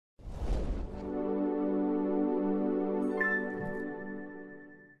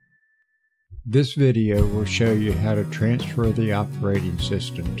This video will show you how to transfer the operating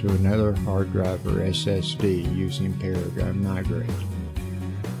system to another hard drive or SSD using Paragon Migrate.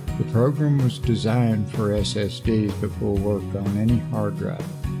 The program was designed for SSDs but will work on any hard drive.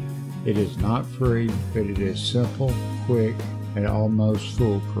 It is not free, but it is simple, quick, and almost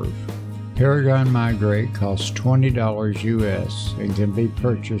foolproof. Paragon Migrate costs $20 US and can be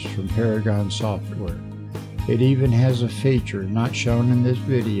purchased from Paragon Software. It even has a feature not shown in this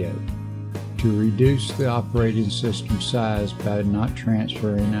video to reduce the operating system size by not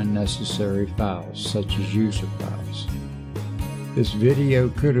transferring unnecessary files, such as user files. This video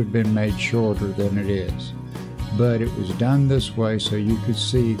could have been made shorter than it is, but it was done this way so you could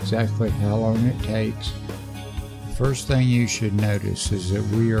see exactly how long it takes. The first thing you should notice is that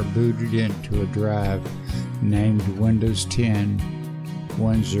we are booted into a drive named Windows 10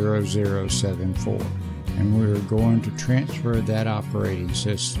 10074. And we are going to transfer that operating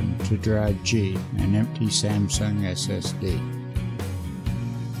system to drive G, an empty Samsung SSD.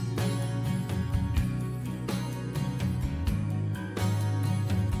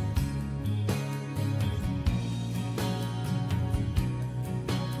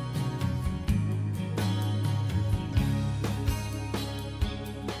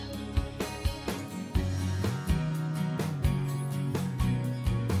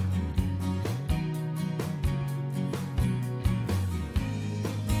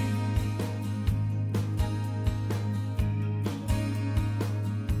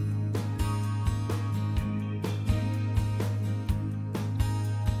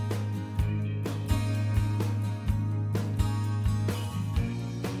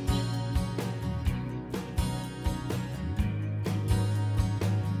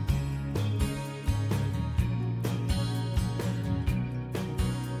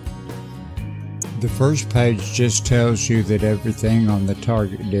 The first page just tells you that everything on the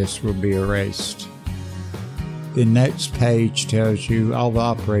target disk will be erased. The next page tells you all the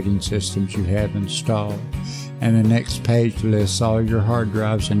operating systems you have installed, and the next page lists all your hard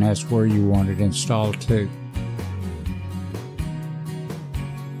drives and asks where you want it installed to.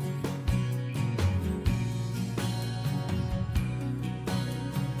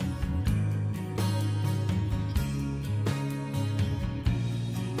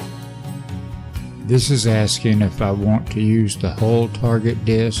 This is asking if I want to use the whole target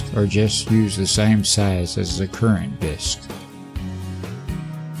disk or just use the same size as the current disk.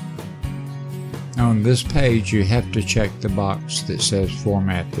 On this page you have to check the box that says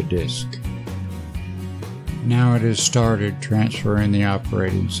format the disk. Now it has started transferring the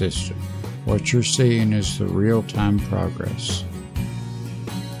operating system. What you're seeing is the real-time progress.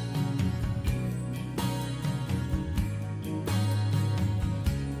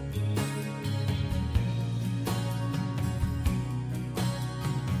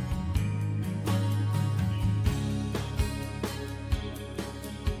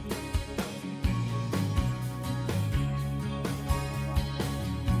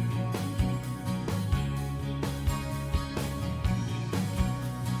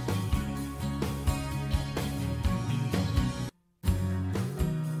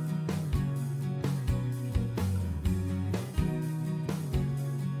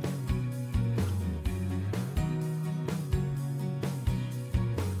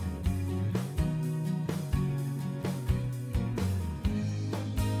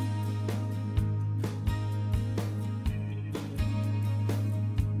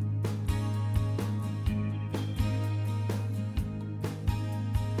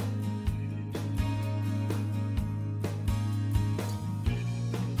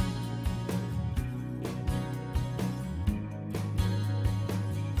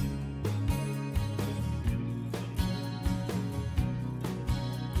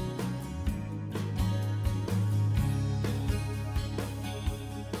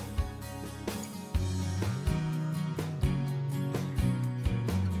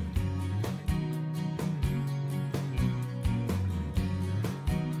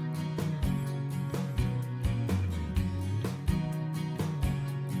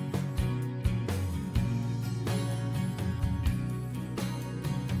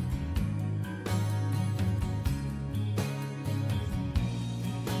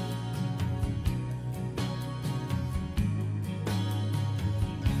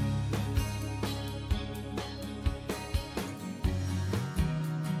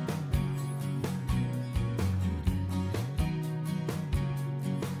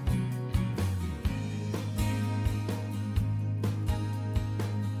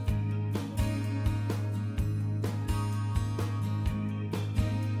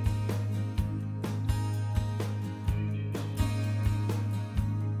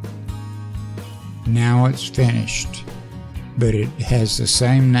 Now it's finished, but it has the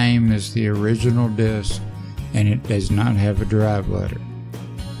same name as the original disk and it does not have a drive letter.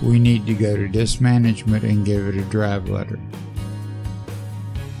 We need to go to Disk Management and give it a drive letter.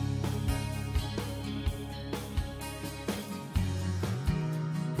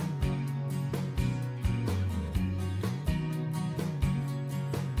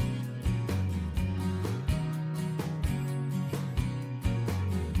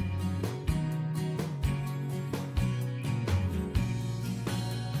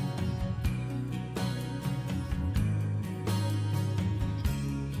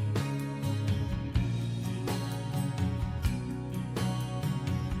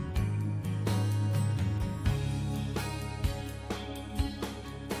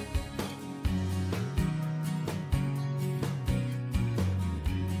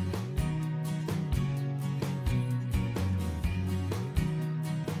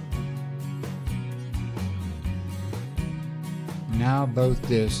 Now both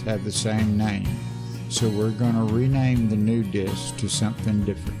disks have the same name, so we're going to rename the new disk to something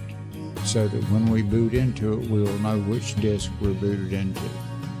different, so that when we boot into it, we will know which disk we're booted into.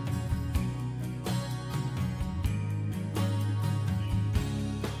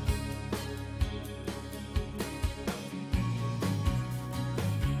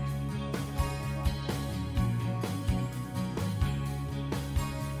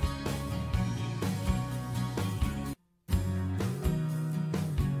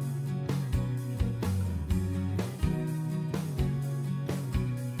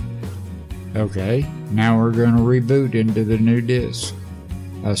 Okay, now we're going to reboot into the new disk.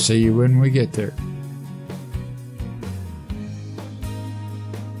 I'll see you when we get there.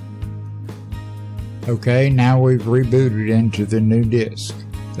 Okay, now we've rebooted into the new disk.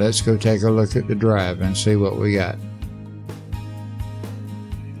 Let's go take a look at the drive and see what we got.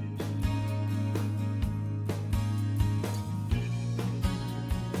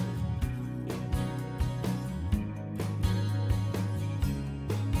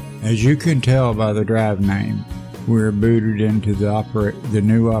 As you can tell by the drive name, we're booted into the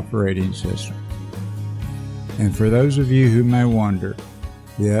new operating system. And for those of you who may wonder,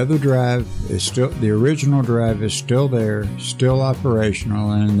 the original drive is still there, still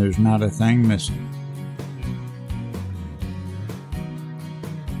operational, and there's not a thing missing.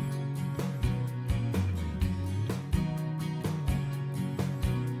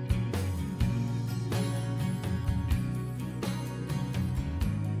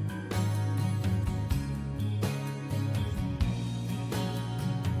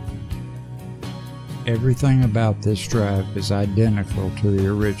 Everything about this drive is identical to the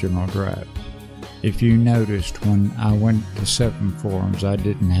original drive. If you noticed, when I went to 7 forums, I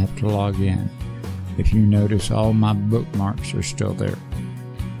didn't have to log in. If you notice, all my bookmarks are still there.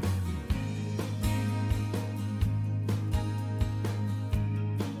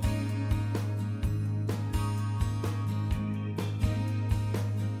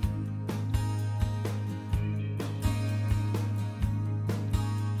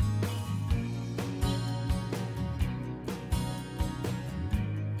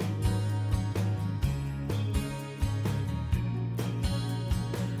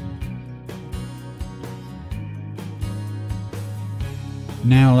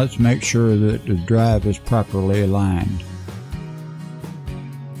 Now let's make sure that the drive is properly aligned.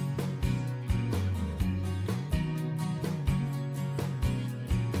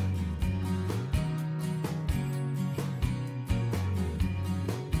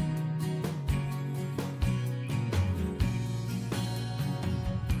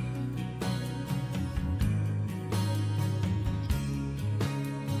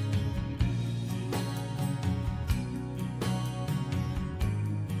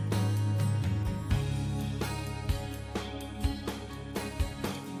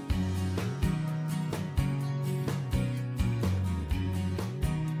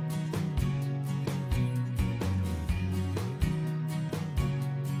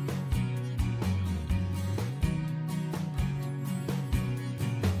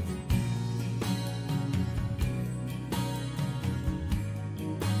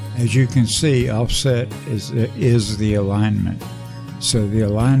 As you can see, offset is the alignment. So the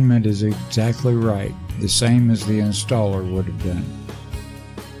alignment is exactly right, the same as the installer would have done.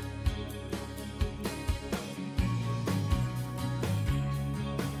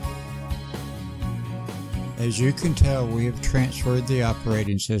 As you can tell, we have transferred the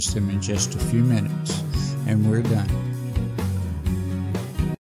operating system in just a few minutes, and we're done.